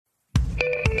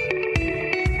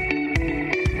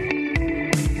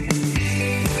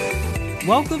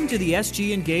Welcome to the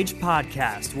SG Engage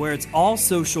podcast, where it's all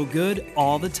social good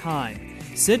all the time.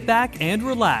 Sit back and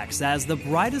relax as the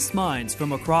brightest minds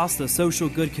from across the social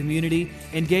good community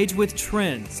engage with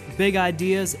trends, big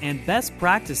ideas, and best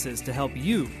practices to help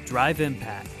you drive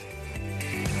impact.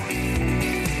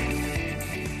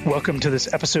 Welcome to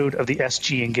this episode of the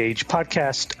SG Engage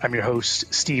podcast. I'm your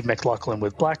host, Steve McLaughlin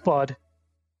with Blackbaud.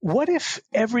 What if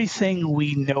everything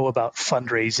we know about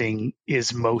fundraising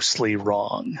is mostly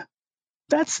wrong?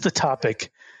 That's the topic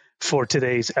for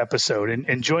today's episode.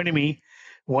 And joining me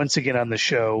once again on the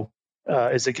show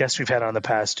is a guest we've had on the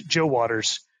past, Joe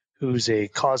Waters, who's a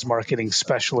cause marketing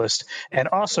specialist and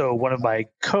also one of my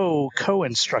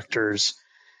co-instructors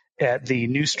at the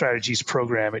New Strategies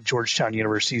program at Georgetown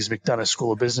University's McDonough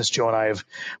School of Business. Joe and I have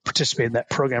participated in that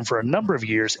program for a number of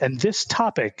years. And this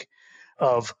topic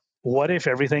of what if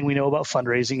everything we know about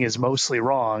fundraising is mostly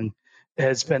wrong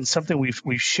has been something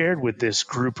we've shared with this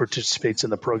group participates in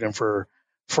the program for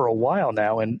a while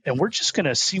now, and we're just going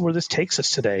to see where this takes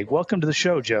us today. Welcome to the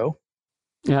show, Joe.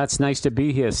 Yeah, it's nice to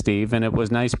be here, Steve, and it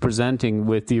was nice presenting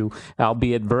with you,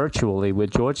 albeit virtually,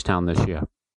 with Georgetown this year.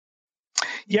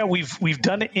 Yeah, we've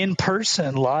done it in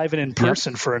person, live and in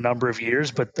person for a number of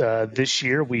years, but this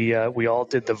year we all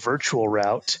did the virtual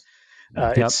route.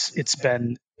 It's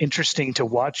been interesting to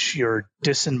watch your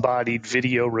disembodied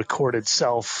video recorded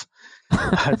self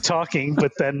talking,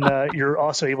 but then you're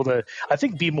also able to, I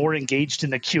think, be more engaged in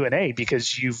the Q&A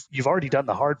because you've already done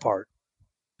the hard part.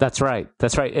 That's right.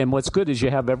 And what's good is you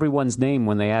have everyone's name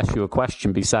when they ask you a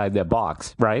question beside their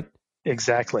box, right?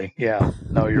 Exactly. Yeah.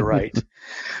 No, you're right.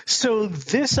 So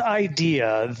this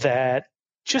idea that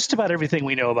just about everything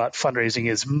we know about fundraising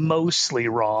is mostly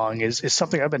wrong is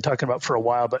something I've been talking about for a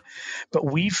while, but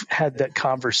we've had that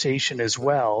conversation as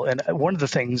well. And one of the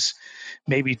things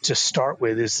maybe to start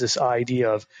with is this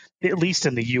idea of, at least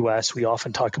in the U.S., we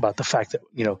often talk about the fact that,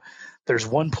 there's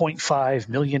 1.5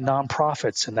 million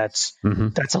nonprofits, and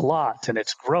that's a lot, and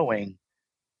it's growing.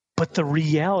 But the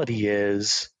reality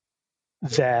is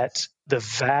that the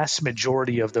vast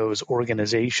majority of those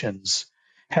organizations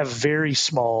have very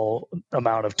small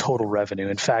amount of total revenue.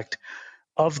 In fact,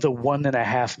 of the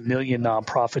 1.5 million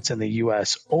nonprofits in the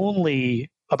U.S., only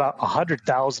about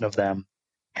 100,000 of them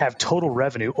have total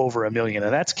revenue over $1 million.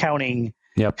 And that's counting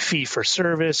fee for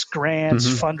service, grants,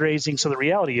 fundraising. So the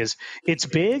reality is it's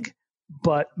big,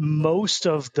 but most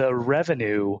of the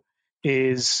revenue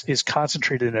is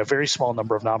concentrated in a very small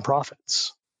number of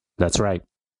nonprofits. That's right.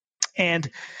 And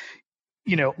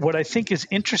what I think is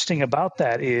interesting about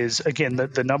that is, again,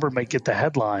 the number might get the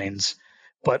headlines,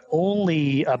 but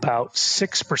only about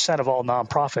 6% of all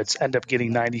nonprofits end up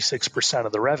getting 96%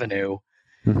 of the revenue.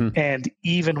 And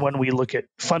even when we look at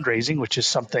fundraising, which is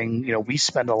something, we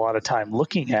spend a lot of time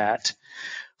looking at,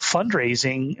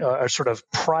 fundraising or sort of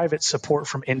private support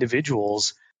from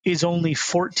individuals is only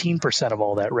 14% of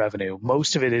all that revenue.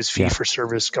 Most of it is fee for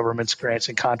service, governments, grants,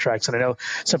 and contracts. And I know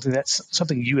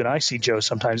something you and I see, Joe,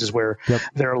 sometimes is where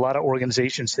there are a lot of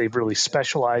organizations, they've really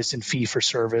specialized in fee for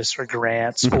service or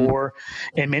grants, or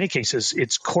in many cases,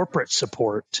 it's corporate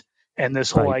support. And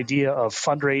this whole idea of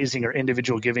fundraising or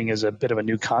individual giving is a bit of a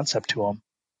new concept to them.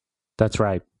 That's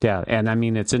right. Yeah. And I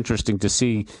mean, it's interesting to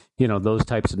see, those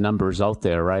types of numbers out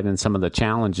there, right? And some of the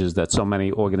challenges that so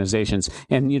many organizations,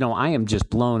 and, I am just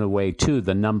blown away too,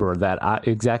 the number that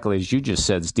exactly as you just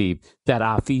said, Steve, that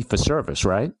are fee for service,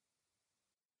 right?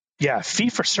 Yeah. Fee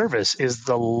for service is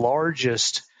the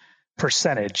largest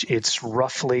percentage. It's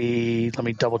roughly, let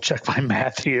me double check my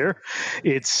math here.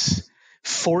 It's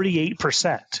 48%.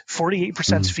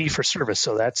 48% is fee for service.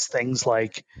 So that's things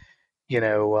like,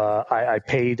 I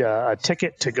paid a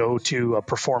ticket to go to a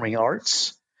performing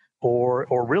arts,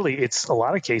 or really it's a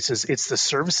lot of cases, it's the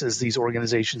services these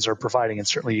organizations are providing. And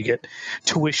certainly you get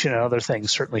tuition and other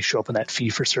things certainly show up in that fee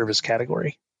for service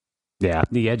category. Yeah.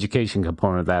 The education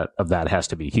component of that has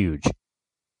to be huge.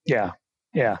 Yeah.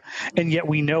 Yeah. And yet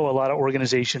we know a lot of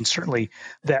organizations, certainly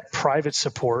that private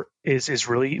support is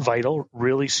really vital,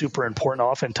 really super important.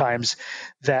 Oftentimes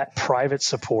that private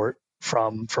support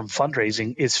from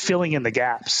fundraising is filling in the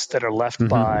gaps that are left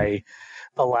by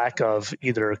a lack of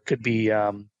either it could be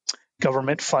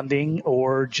government funding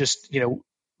or just,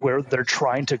 where they're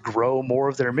trying to grow more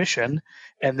of their mission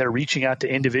and they're reaching out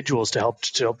to individuals to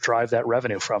help drive that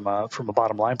revenue from a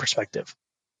bottom line perspective.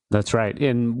 That's right.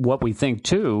 And what we think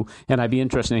too, and I'd be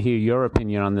interested to hear your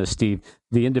opinion on this, Steve,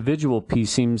 the individual piece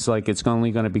seems like it's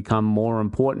only going to become more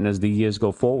important as the years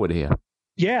go forward here.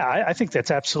 Yeah, I think that's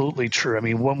absolutely true. I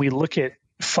mean, when we look at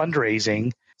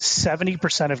fundraising,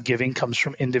 70% of giving comes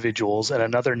from individuals and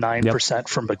another 9%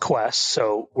 from bequests.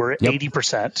 So we're at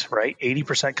 80%, right?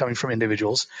 80% coming from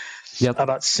individuals,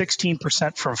 about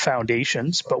 16% from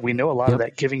foundations. But we know a lot of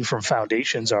that giving from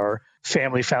foundations are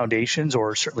family foundations,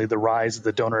 or certainly the rise of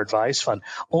the donor advised fund.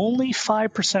 Only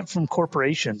 5% from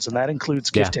corporations, and that includes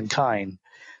gift in kind.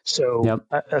 So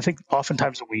I think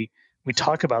oftentimes when we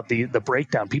talk about the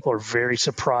breakdown, people are very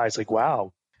surprised, like,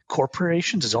 wow,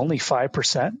 corporations is only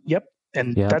 5%? Yep.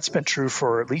 And that's been true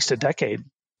for at least a decade.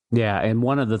 Yeah, and that's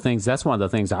one of the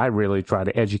things I really try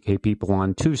to educate people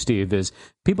on too, Steve, is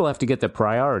people have to get their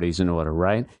priorities in order,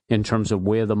 right? In terms of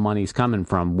where the money's coming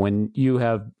from. When you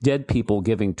have dead people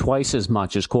giving twice as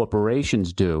much as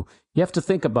corporations do, you have to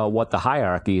think about what the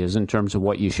hierarchy is in terms of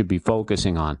what you should be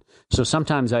focusing on. So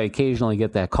sometimes I occasionally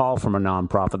get that call from a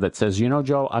nonprofit that says,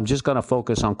 Joe, I'm just going to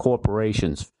focus on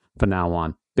corporations from now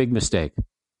on. Big mistake.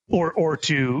 Or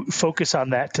to focus on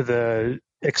that to the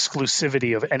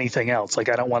exclusivity of anything else. Like,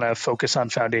 I don't want to focus on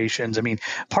foundations. I mean,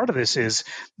 part of this is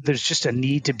there's just a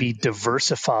need to be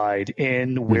diversified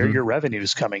in where your revenue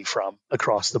is coming from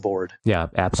across the board. Yeah,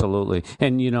 absolutely.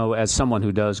 And, as someone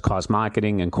who does cost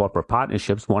marketing and corporate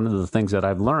partnerships, one of the things that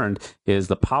I've learned is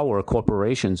the power of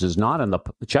corporations is not in the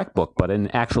checkbook, but in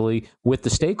actually with the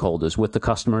stakeholders, with the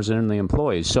customers and the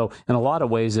employees. So in a lot of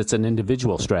ways, it's an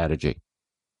individual strategy.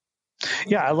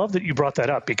 Yeah, I love that you brought that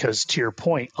up, because to your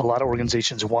point, a lot of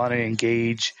organizations want to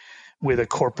engage with a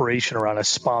corporation around a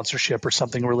sponsorship or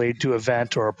something related to an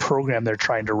event or a program they're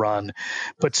trying to run.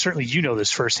 But certainly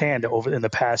this firsthand over in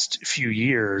the past few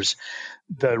years,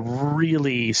 the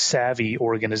really savvy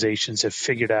organizations have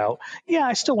figured out,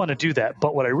 I still want to do that.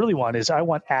 But what I really want is I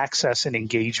want access and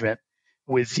engagement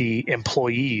with the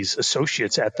employees,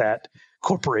 associates at that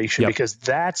corporation, because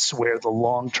that's where the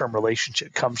long-term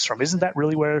relationship comes from. Isn't that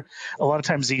really where a lot of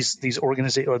times these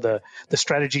organizations or the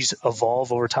strategies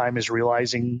evolve over time, is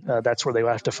realizing that's where they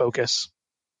have to focus?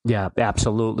 Yeah,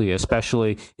 absolutely.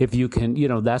 Especially if you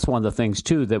can, that's one of the things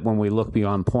too, that when we look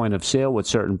beyond point of sale with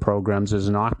certain programs, there's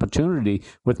an opportunity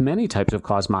with many types of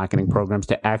cost marketing programs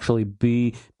to actually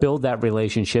build that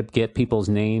relationship, get people's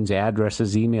names,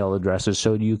 addresses, email addresses,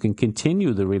 so you can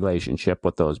continue the relationship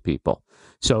with those people.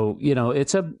 So,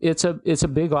 it's a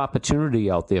big opportunity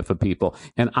out there for people.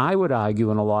 And I would argue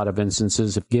in a lot of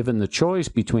instances, if given the choice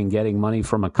between getting money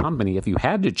from a company, if you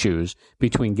had to choose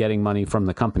between getting money from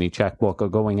the company checkbook or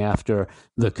going after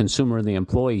the consumer and the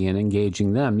employee and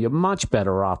engaging them, you're much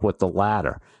better off with the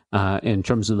latter in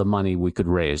terms of the money we could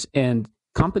raise. And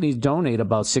companies donate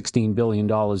about $16 billion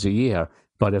a year.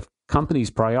 But if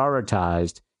companies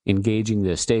prioritized engaging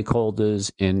their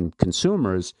stakeholders and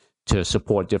consumers to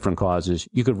support different causes,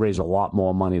 you could raise a lot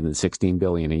more money than $16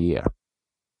 billion a year.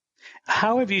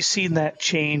 How have you seen that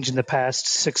change in the past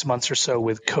 6 months or so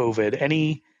with COVID?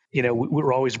 Any,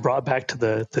 we're always brought back to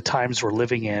the times we're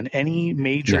living in. Any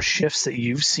major shifts that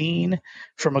you've seen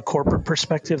from a corporate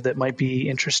perspective that might be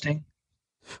interesting?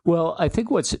 Well, I think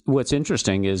what's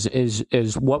interesting is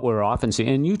what we're often seeing,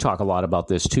 and you talk a lot about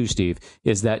this too, Steve,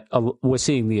 is that we're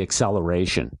seeing the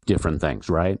acceleration, different things,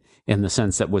 right? In the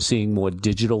sense that we're seeing more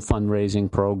digital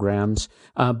fundraising programs.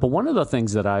 But one of the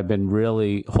things that I've been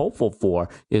really hopeful for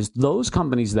is those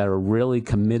companies that are really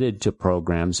committed to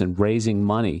programs and raising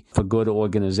money for good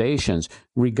organizations,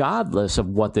 regardless of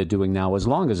what they're doing now, as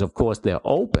long as, of course, they're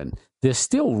open, they're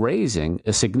still raising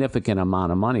a significant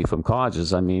amount of money from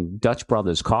causes. I mean, Dutch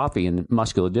Brothers Coffee and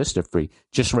muscular dystrophy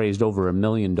just raised over $1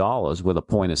 million with a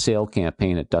point of sale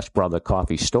campaign at Dutch Brother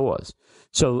Coffee stores.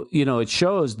 So, it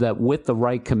shows that with the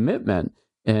right commitment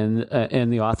and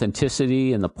the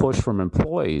authenticity and the push from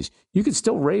employees, you can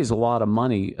still raise a lot of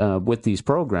money with these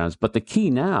programs. But the key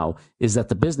now is that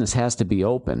the business has to be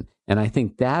open. And I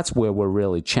think that's where we're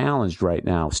really challenged right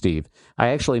now, Steve. I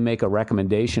actually make a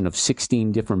recommendation of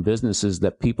 16 different businesses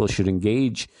that people should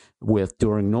engage with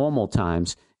during normal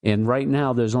times. And right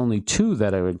now, there's only 2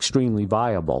 that are extremely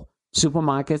viable: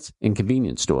 supermarkets and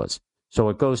convenience stores. So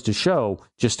it goes to show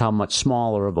just how much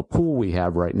smaller of a pool we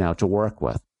have right now to work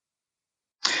with.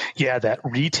 Yeah, that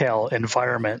retail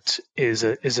environment is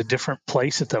a different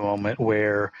place at the moment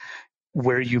where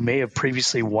you may have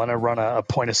previously want to run a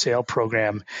point of sale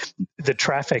program. The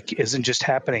traffic isn't just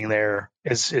happening there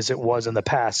as it was in the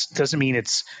past. Doesn't mean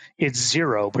it's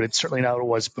zero, but it's certainly not what it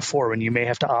was before, when you may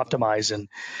have to optimize. And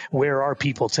where are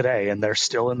people today? And they're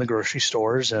still in the grocery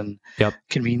stores and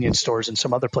convenience stores and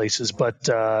some other places, but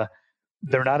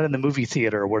they're not in the movie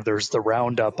theater where there's the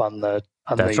roundup on the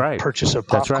purchase of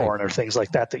popcorn or things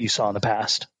like that you saw in the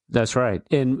past. That's right.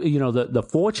 And, the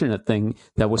fortunate thing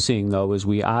that we're seeing, though, is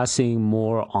we are seeing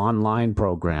more online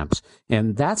programs.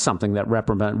 And that's something that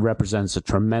represents a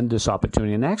tremendous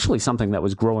opportunity, and actually something that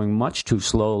was growing much too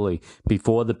slowly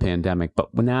before the pandemic.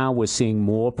 But now we're seeing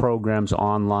more programs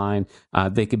online.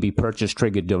 They could be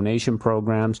purchase-triggered donation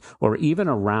programs, or even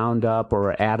a roundup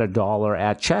or add $1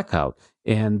 at checkout.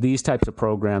 And these types of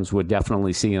programs, we're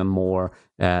definitely seeing more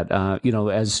at,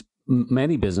 as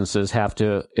many businesses have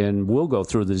to and will go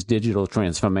through this digital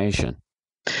transformation.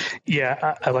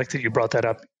 Yeah, I like that you brought that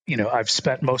up. I've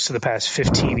spent most of the past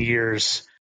 15 years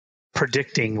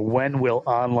predicting when will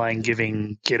online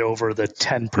giving get over the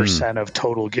 10% of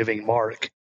total giving mark.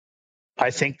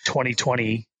 I think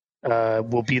 2020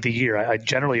 will be the year. I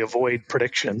generally avoid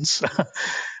predictions,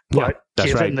 but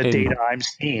given the data I'm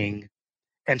seeing,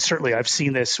 and certainly I've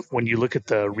seen this when you look at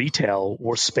the retail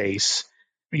or space,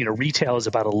 retail is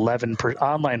about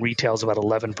online retail is about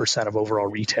 11% of overall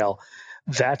retail.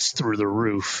 That's through the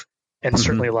roof. And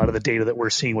certainly a lot of the data that we're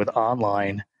seeing with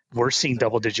online, we're seeing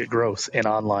double-digit growth in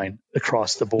online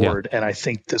across the board. Yeah. And I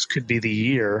think this could be the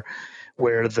year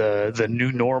where the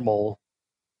new normal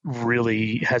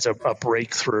really has a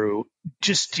breakthrough,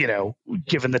 just,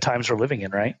 given the times we're living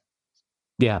in, right?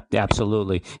 Yeah,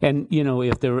 absolutely. And,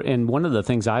 and one of the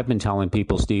things I've been telling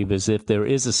people, Steve, is if there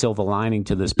is a silver lining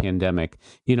to this pandemic,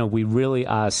 we really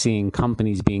are seeing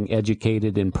companies being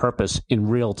educated in purpose in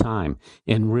real time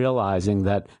and realizing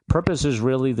that purpose is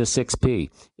really the 6P.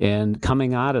 And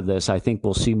coming out of this, I think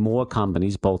we'll see more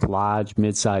companies, both large,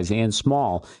 mid-size, and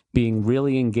small, being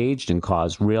really engaged in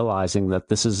cause, realizing that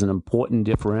this is an important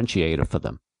differentiator for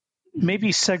them. Maybe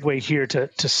segue here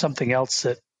to something else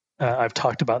that I've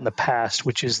talked about in the past,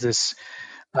 which is this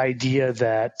idea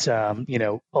that, a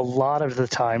lot of the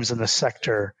times in the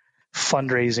sector,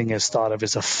 fundraising is thought of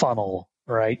as a funnel,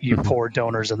 right? You pour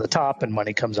donors in the top and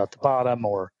money comes out the bottom.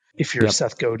 Or if you're a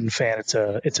Seth Godin fan,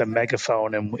 it's a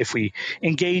megaphone. And if we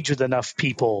engage with enough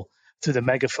people through the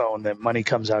megaphone, then money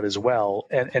comes out as well.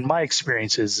 And my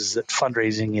experience is that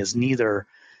fundraising is neither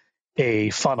a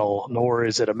funnel nor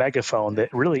is it a megaphone.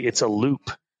 That really it's a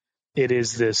loop. It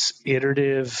is this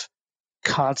iterative,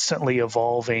 constantly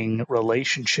evolving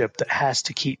relationship that has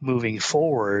to keep moving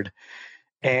forward.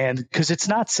 And because it's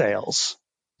not sales,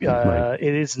 right.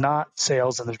 It is not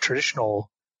sales in the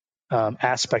traditional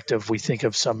aspect of, we think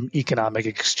of some economic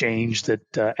exchange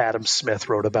that Adam Smith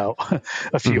wrote about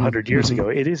a few hundred years ago.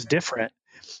 It is different.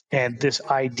 And this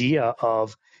idea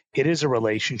of it is a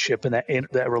relationship, and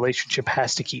that relationship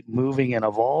has to keep moving and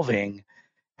evolving.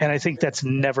 And I think that's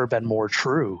never been more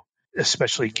true,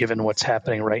 especially given what's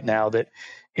happening right now, that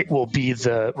it will be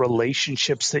the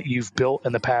relationships that you've built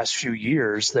in the past few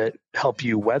years that help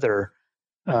you weather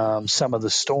some of the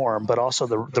storm, but also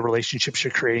the relationships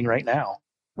you're creating right now.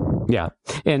 Yeah.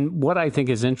 And what I think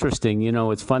is interesting,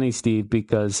 it's funny, Steve,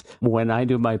 because when I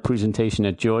do my presentation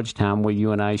at Georgetown, where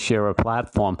you and I share a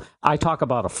platform, I talk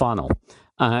about a funnel.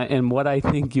 And what I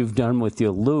think you've done with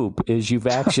your loop is you've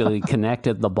actually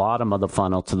connected the bottom of the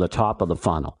funnel to the top of the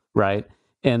funnel, right?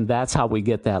 And that's how we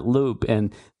get that loop.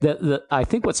 And I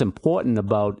think what's important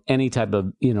about any type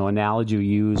of, analogy you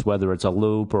use, whether it's a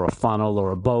loop or a funnel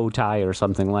or a bow tie or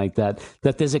something like that,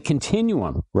 that there's a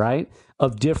continuum, right,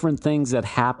 of different things that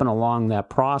happen along that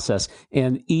process.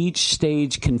 And each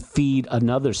stage can feed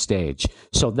another stage.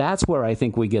 So that's where I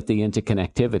think we get the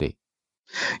interconnectivity.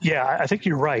 Yeah, I think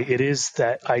you're right. It is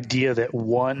that idea that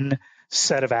one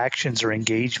set of actions or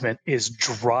engagement is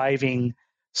driving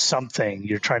something.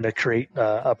 You're trying to create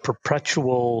a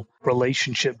perpetual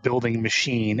relationship building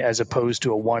machine as opposed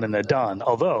to a one and a done.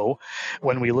 Although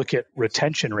when we look at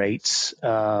retention rates,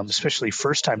 especially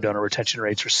first time donor retention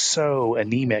rates are so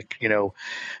anemic,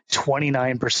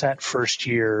 29% first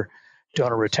year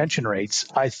donor retention rates.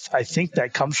 I think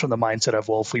that comes from the mindset of,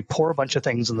 well, if we pour a bunch of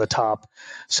things in the top,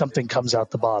 something comes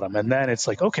out the bottom. And then it's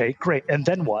like, okay, great. And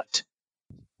then what?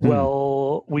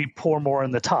 Well, we pour more in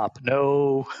the top.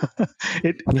 No,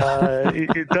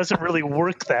 it doesn't really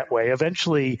work that way.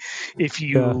 Eventually, if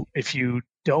you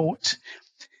don't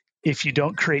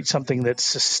create something that's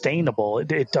sustainable,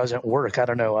 it doesn't work. I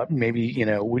don't know. Maybe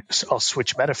I'll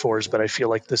switch metaphors, but I feel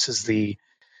like this is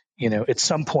at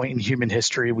some point in human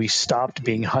history, we stopped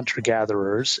being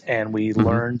hunter-gatherers and we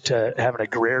learned to have an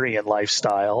agrarian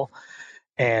lifestyle.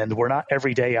 And we're not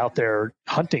every day out there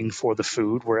hunting for the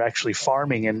food. We're actually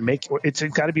farming and it's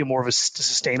got to be more of a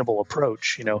sustainable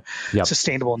approach,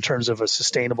 sustainable in terms of a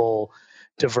sustainable,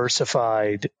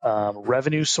 diversified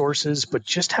revenue sources. But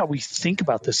just how we think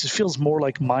about this, it feels more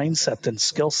like mindset than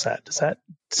skill set.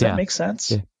 Does that make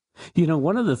sense?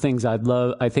 One of the things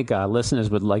I think our listeners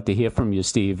would like to hear from you,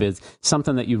 Steve, is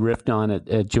something that you riffed on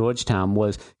at Georgetown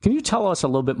was, can you tell us a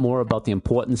little bit more about the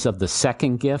importance of the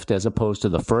second gift as opposed to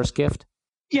the first gift?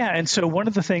 Yeah, and so one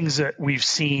of the things that we've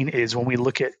seen is when we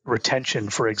look at retention,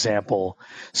 for example.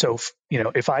 So,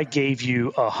 if I gave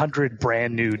you 100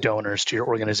 brand new donors to your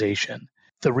organization,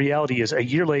 the reality is a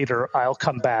year later, I'll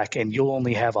come back and you'll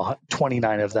only have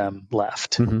 29 of them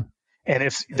left. Mm-hmm. And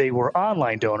if they were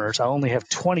online donors, I only have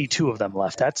 22 of them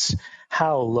left. That's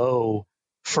how low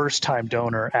first-time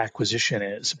donor acquisition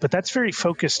is. But that's very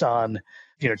focused on,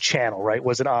 channel, right?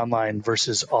 Was it online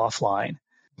versus offline?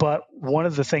 But one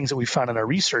of the things that we found in our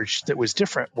research that was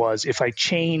different was if I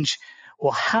change,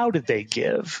 well, how did they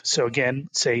give? So again,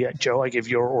 say, Joe, I give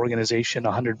your organization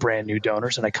 100 brand new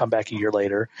donors and I come back a year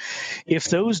later. If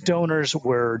those donors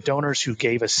were donors who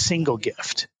gave a single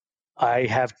gift, I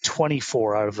have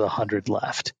 24 out of the 100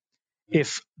 left.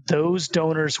 If those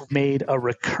donors made a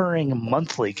recurring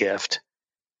monthly gift,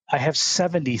 I have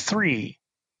 73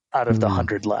 out of the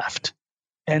 100 left.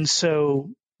 And so,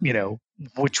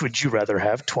 which would you rather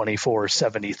have, 24 or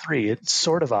 73? It's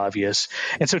sort of obvious.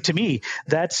 And so to me,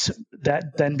 that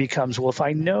then becomes, well, if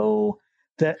I know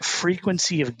that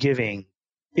frequency of giving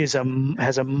has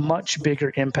a much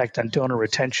bigger impact on donor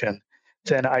retention,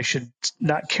 then I should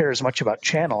not care as much about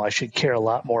channel. I should care a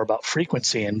lot more about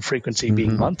frequency, and frequency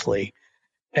being monthly.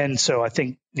 And so I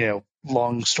think,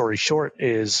 long story short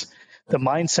is the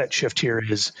mindset shift here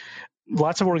is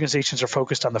lots of organizations are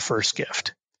focused on the first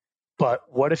gift. But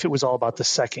what if it was all about the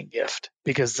second gift?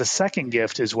 Because the second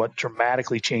gift is what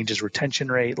dramatically changes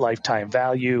retention rate, lifetime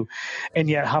value. And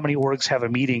yet how many orgs have a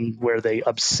meeting where they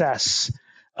obsess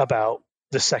about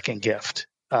the second gift?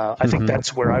 I think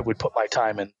that's where I would put my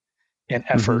time and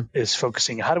effort is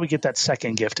focusing. How do we get that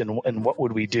second gift and what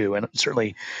would we do? And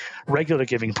certainly regular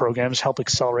giving programs help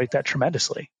accelerate that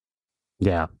tremendously.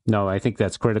 Yeah, no, I think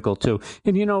that's critical too.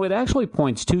 And, it actually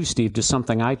points too, Steve, to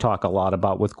something I talk a lot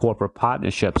about with corporate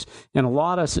partnerships. In a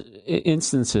lot of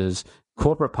instances,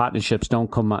 corporate partnerships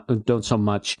don't so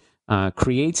much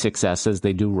create success as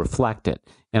they do reflect it.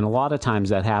 And a lot of times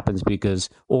that happens because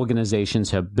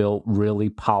organizations have built really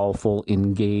powerful,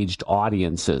 engaged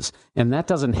audiences. And that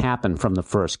doesn't happen from the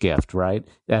first gift, right?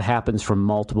 That happens from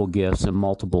multiple gifts and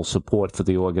multiple support for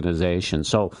the organization.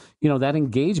 So, that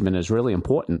engagement is really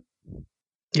important.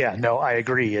 Yeah, no, I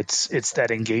agree. It's that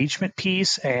engagement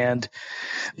piece. And,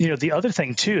 the other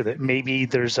thing too, that maybe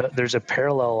there's a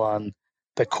parallel on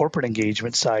the corporate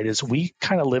engagement side is we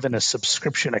kind of live in a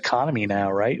subscription economy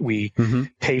now, right? We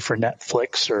pay for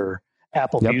Netflix or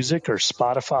Apple Music or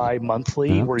Spotify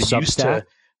monthly. We're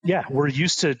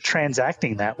used to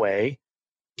transacting that way.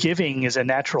 Giving is a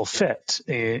natural fit,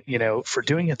 for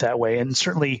doing it that way. And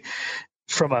certainly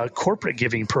from a corporate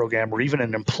giving program or even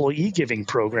an employee giving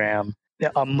program,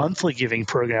 a monthly giving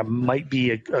program might be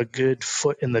a good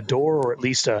foot in the door, or at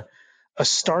least a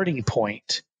starting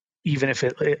point, even if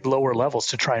at lower levels,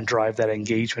 to try and drive that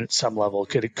engagement at some level.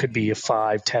 It could be a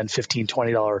 $5, $10, $15,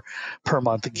 $20 per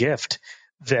month gift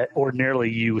that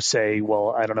ordinarily you say,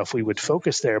 well, I don't know if we would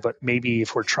focus there, but maybe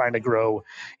if we're trying to grow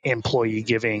employee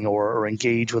giving or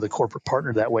engage with a corporate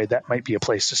partner that way, that might be a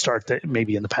place to start that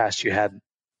maybe in the past you hadn't.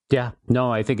 Yeah,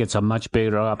 no, I think it's a much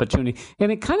bigger opportunity. And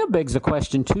it kind of begs the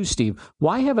question too, Steve,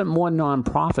 why haven't more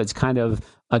nonprofits kind of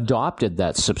adopted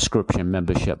that subscription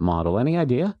membership model? Any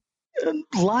idea?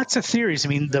 Lots of theories. I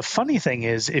mean, the funny thing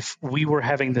is, if we were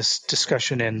having this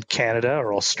discussion in Canada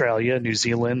or Australia, New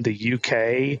Zealand, the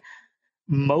UK,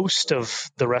 most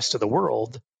of the rest of the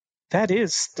world, that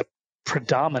is the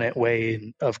predominant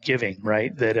way of giving,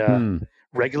 right? That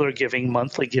regular giving,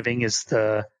 monthly giving is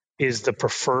the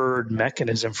preferred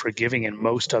mechanism for giving in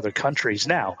most other countries.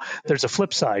 Now, there's a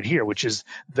flip side here, which is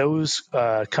those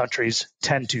countries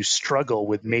tend to struggle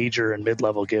with major and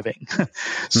mid-level giving.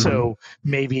 So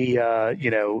maybe,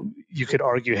 you could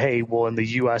argue, hey, well, in the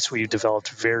U.S., we've developed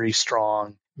very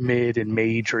strong mid and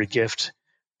major gift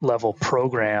level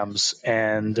programs.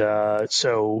 And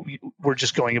so we're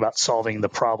just going about solving the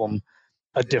problem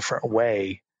a different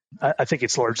way. I think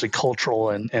it's largely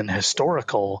cultural and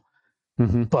historical.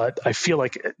 But I feel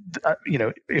like,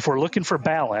 if we're looking for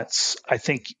balance, I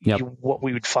think what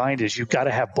we would find is you've got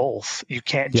to have both. You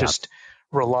can't just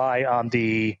rely on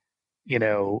if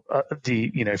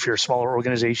you're a smaller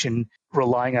organization,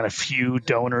 relying on a few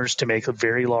donors to make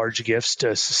very large gifts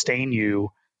to sustain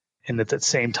you. And at the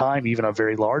same time, even a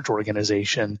very large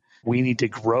organization, we need to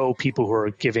grow people who are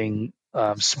giving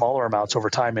smaller amounts over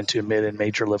time into mid and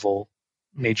major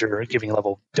giving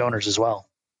level donors as well.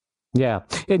 Yeah,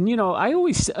 and I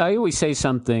always say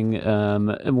something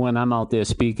when I'm out there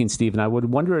speaking, Stephen. I would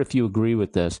wonder if you agree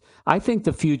with this. I think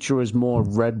the future is more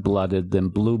red-blooded than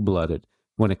blue-blooded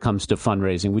when it comes to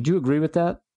fundraising. Would you agree with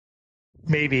that?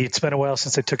 Maybe. It's been a while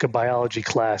since I took a biology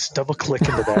class. Double click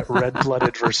into that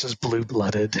red-blooded versus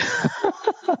blue-blooded.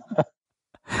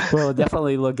 Well,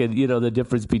 definitely look at, the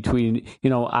difference between,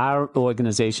 our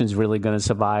organization's really going to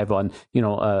survive on,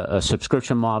 a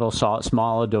subscription model,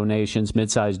 smaller donations,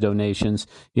 mid-sized donations,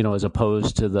 as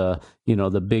opposed to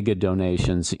the bigger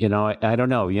donations. I don't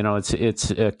know,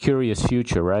 it's a curious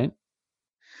future, right?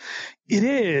 It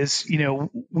is.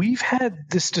 We've had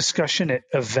this discussion at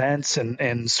events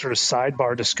and sort of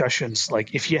sidebar discussions.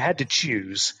 Like, if you had to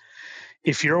choose,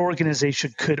 if your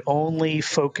organization could only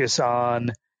focus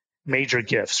on major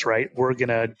gifts, right? We're going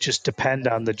to just depend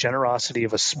on the generosity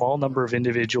of a small number of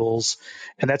individuals,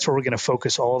 and that's where we're going to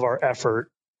focus all of our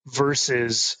effort,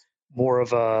 versus more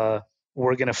of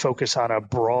we're going to focus on a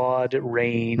broad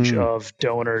range of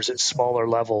donors at smaller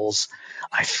levels.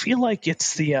 I feel like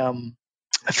that's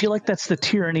the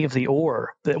tyranny of the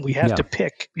or, that we have to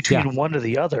pick between one or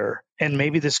the other. And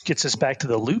maybe this gets us back to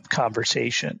the loop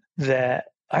conversation, that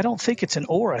I don't think it's an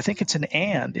or, I think it's an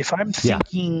and. If I'm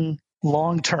thinking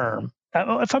long term,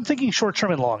 if I'm thinking short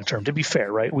term and long term, to be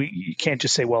fair, right? You can't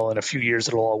just say, well, in a few years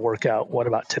it'll all work out. What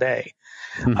about today?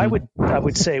 Mm-hmm. I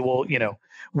would say, well,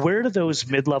 where do those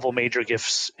mid-level major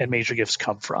gifts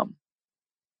come from?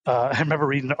 I remember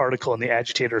reading an article in the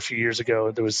Agitator a few years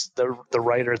ago. There was the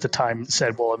writer at the time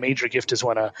said, well, a major gift is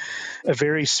when a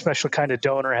very special kind of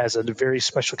donor has a very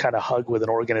special kind of hug with an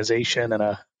organization,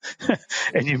 and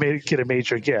and you may get a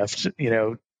major gift,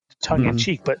 tongue in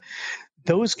cheek. But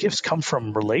those gifts come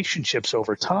from relationships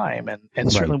over time.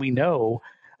 And certainly we know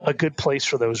a good place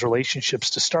for those relationships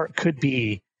to start could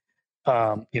be,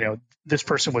 this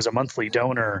person was a monthly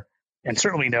donor, and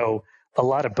certainly we know a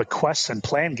lot of bequests and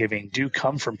plan giving do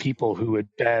come from people who had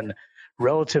been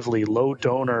relatively low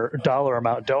dollar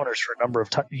amount donors for a number of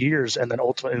years, and then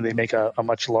ultimately they make a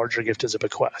much larger gift as a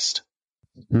bequest.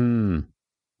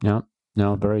 Yeah.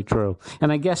 No, very true.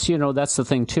 And I guess, that's the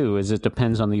thing, too, is it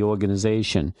depends on the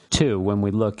organization, too. When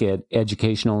we look at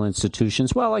educational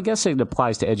institutions, well, I guess it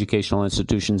applies to educational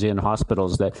institutions and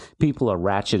hospitals, that people are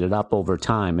ratcheted up over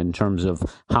time in terms of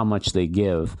how much they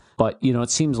give. But, it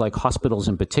seems like hospitals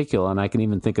in particular, and I can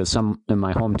even think of some in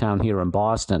my hometown here in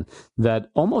Boston, that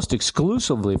almost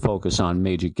exclusively focus on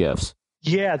major gifts.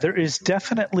 Yeah, there is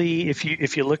definitely, if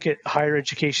you look at higher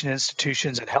education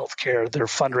institutions and healthcare, their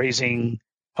fundraising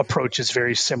approach is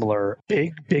very similar.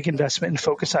 Big investment and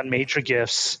focus on major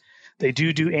gifts. They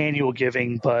do annual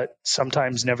giving, but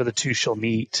sometimes never the two shall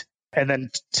meet. And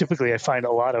then typically I find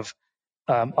a lot of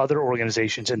other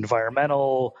organizations,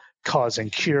 environmental, cause and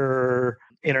cure,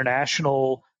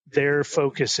 international, their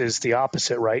focus is the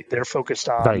opposite, right? They're focused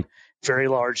on very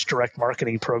large direct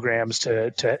marketing programs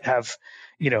to have,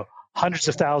 hundreds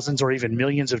of thousands or even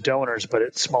millions of donors, but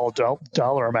at small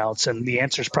dollar amounts. And the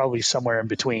answer is probably somewhere in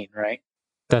between, right?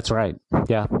 That's right.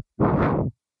 Yeah.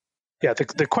 Yeah.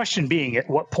 The question being, at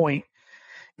what point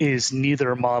is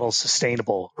neither model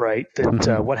sustainable, right?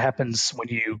 That what happens when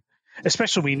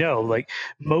especially we know, like,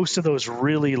 most of those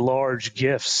really large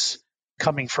gifts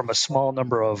coming from a small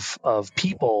number of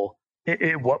people,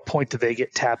 at what point do they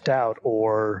get tapped out?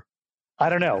 Or I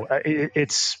don't know.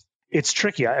 It's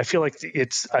tricky. I feel like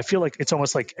it's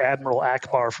almost like Admiral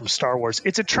Akbar from Star Wars.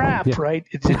 It's a trap, right?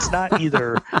 It's not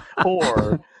either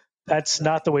or. That's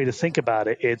not the way to think about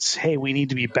it. It's, hey, we need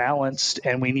to be balanced,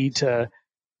 and we need to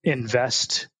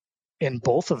invest in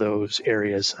both of those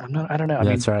areas. I don't know.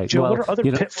 That's right. Joe, what are other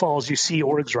pitfalls you see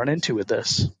orgs run into with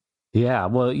this? Yeah,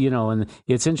 well, and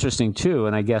it's interesting too.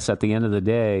 And I guess at the end of the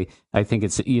day, I think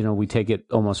it's, we take it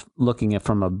almost looking at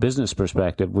from a business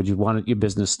perspective. Would you want your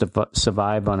business to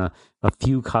survive on a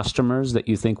few customers that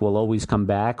you think will always come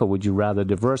back, or would you rather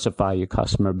diversify your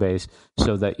customer base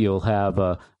so that you'll have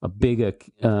a bigger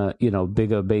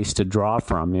base to draw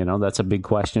from? That's a big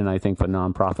question, I think, for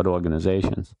nonprofit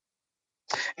organizations.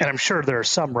 And I'm sure there are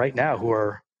some right now who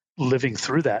are living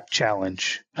through that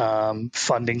challenge.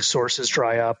 Funding sources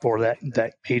dry up, or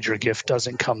that major gift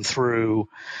doesn't come through.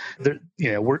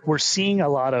 We're seeing a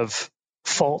lot of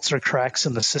faults or cracks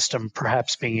in the system,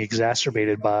 perhaps being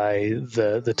exacerbated by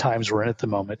the times we're in at the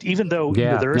moment. Even though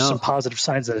there are some positive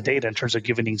signs of the data in terms of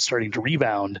giving starting to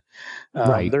rebound, there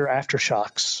are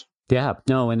aftershocks. Yeah,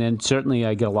 no, and then certainly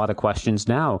I get a lot of questions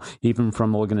now, even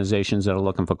from organizations that are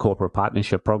looking for corporate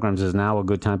partnership programs. Is now a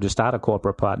good time to start a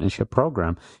corporate partnership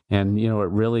program? And, it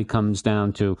really comes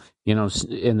down to,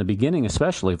 in the beginning,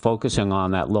 especially focusing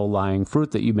on that low-lying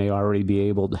fruit that you may already be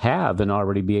able to have and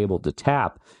already be able to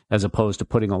tap, as opposed to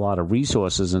putting a lot of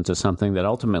resources into something that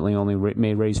ultimately only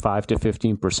may raise 5 to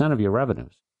 15% of your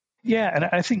revenues. Yeah, and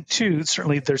I think too,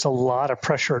 certainly there's a lot of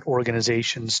pressure at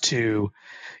organizations to,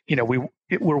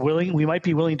 we might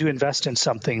be willing to invest in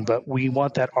something, but we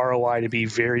want that ROI to be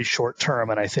very short term.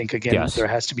 And I think again, Yes. there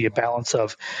has to be a balance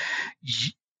of,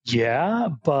 yeah,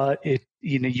 but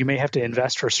you may have to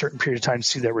invest for a certain period of time to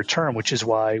see that return, which is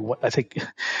why I think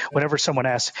whenever someone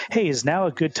asks, "Hey, is now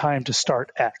a good time to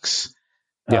start X?"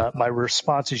 My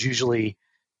response is usually,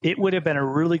 it would have been a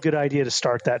really good idea to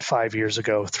start that 5 years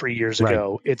ago, 3 years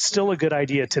ago. It's still a good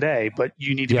idea today, but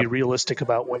you need to be realistic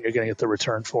about when you're going to get the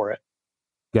return for it.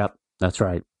 Yep, that's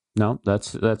right. No,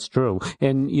 that's true.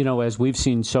 And, as we've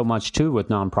seen so much too with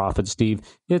nonprofits, Steve,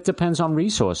 it depends on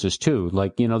resources too.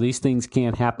 Like, these things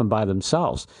can't happen by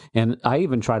themselves. And I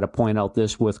even try to point out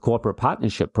this with corporate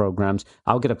partnership programs.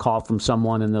 I'll get a call from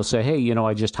someone and they'll say, hey,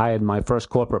 I just hired my first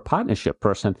corporate partnership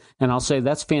person. And I'll say,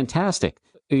 that's fantastic.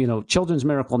 Children's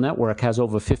Miracle Network has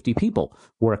over 50 people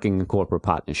working in corporate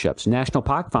partnerships. National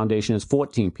Park Foundation has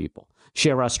 14 people.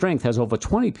 Share Our Strength has over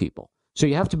 20 people. So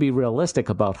you have to be realistic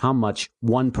about how much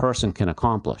one person can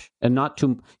accomplish, and not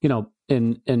to,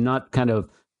 and not kind of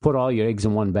put all your eggs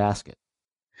in one basket.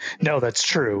 No, that's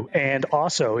true. And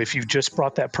also, if you've just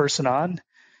brought that person on,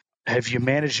 have you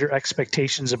managed your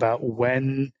expectations about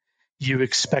when you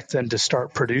expect them to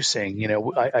start producing?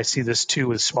 I see this too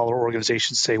with smaller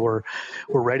organizations. Say we're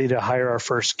ready to hire our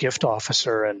first gift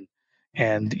officer,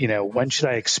 and when should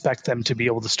I expect them to be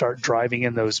able to start driving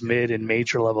in those mid and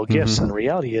major level gifts? And the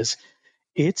reality is,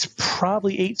 it's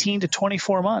probably 18 to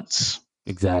 24 months.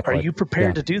 Exactly. Are you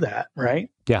prepared to do that? Right?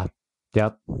 Yeah.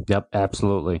 Yep.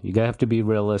 Absolutely. You have to be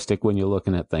realistic when you're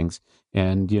looking at things.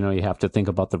 And, you have to think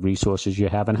about the resources you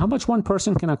have and how much one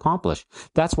person can accomplish.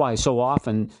 That's why so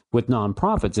often with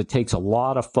nonprofits, it takes a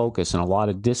lot of focus and a lot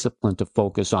of discipline to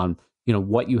focus on,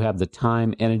 what you have the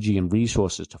time, energy, and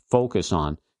resources to focus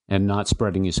on, and not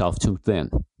spreading yourself too thin.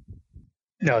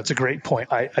 No, it's a great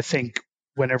point. I think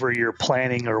whenever you're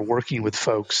planning or working with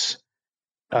folks,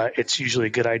 it's usually a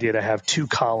good idea to have two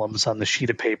columns on the sheet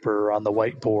of paper or on the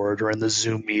whiteboard or in the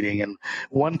Zoom meeting. And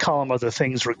one column are the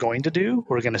things we're going to do,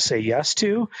 we're going to say yes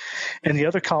to. And the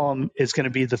other column is going to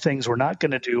be the things we're not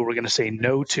going to do, we're going to say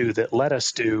no to, that let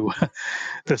us do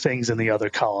the things in the other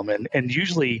column. And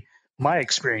usually my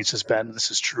experience has been,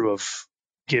 this is true of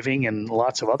giving and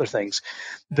lots of other things,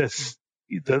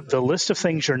 the list of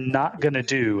things you're not going to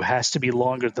do has to be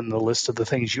longer than the list of the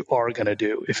things you are going to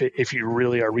do if you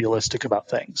really are realistic about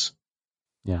things.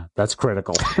 Yeah, that's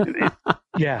critical.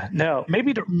 Yeah, no,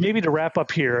 maybe to wrap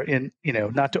up here, and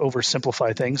not to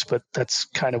oversimplify things, but that's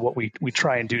kind of what we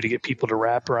try and do to get people to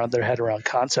wrap around their head around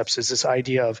concepts, is this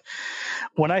idea of,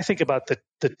 when I think about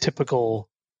the typical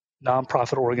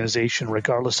nonprofit organization,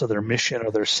 regardless of their mission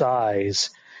or their size,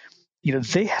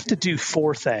 they have to do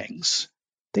four things.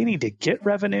 They need to get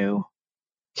revenue,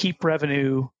 keep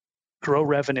revenue, grow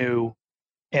revenue,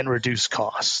 and reduce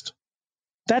cost.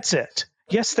 That's it.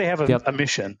 Yes, they have a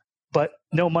mission, but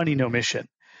no money, no mission.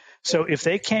 So if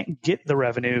they can't get the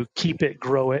revenue, keep it,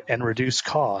 grow it, and reduce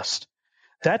cost,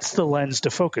 that's the lens to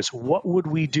focus. What would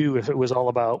we do if it was all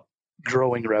about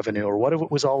growing revenue, or what if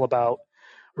it was all about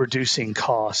reducing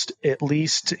cost? At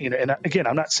least, and again,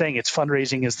 I'm not saying it's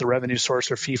fundraising is the revenue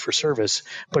source or fee for service,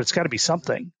 but it's got to be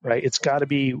something, right? It's got to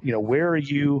be, where are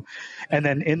you? And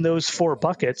then in those four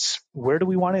buckets, where do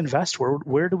we want to invest?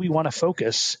 Where do we want to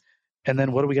focus? And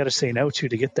then what do we got to say no to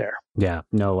get there? Yeah,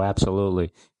 no,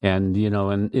 absolutely. And,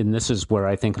 and this is where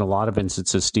I think in a lot of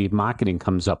instances, Steve, marketing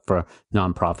comes up for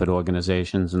nonprofit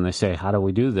organizations, and they say, how do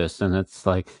we do this? And it's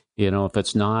like,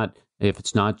 if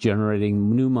it's not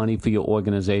generating new money for your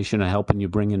organization or helping you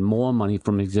bring in more money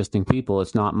from existing people,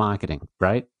 it's not marketing,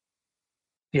 right?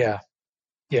 Yeah.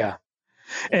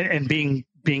 And being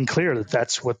clear that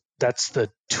that's the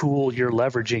tool you're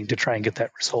leveraging to try and get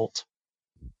that result.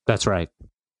 That's right.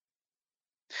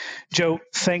 Joe,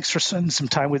 thanks for spending some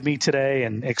time with me today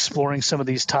and exploring some of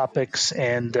these topics,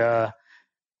 and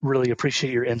really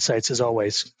appreciate your insights as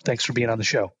always. Thanks for being on the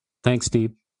show. Thanks,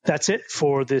 Steve. That's it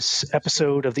for this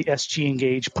episode of the SG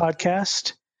Engage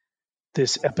podcast.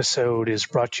 This episode is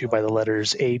brought to you by the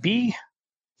letters AB.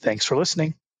 Thanks for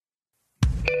listening.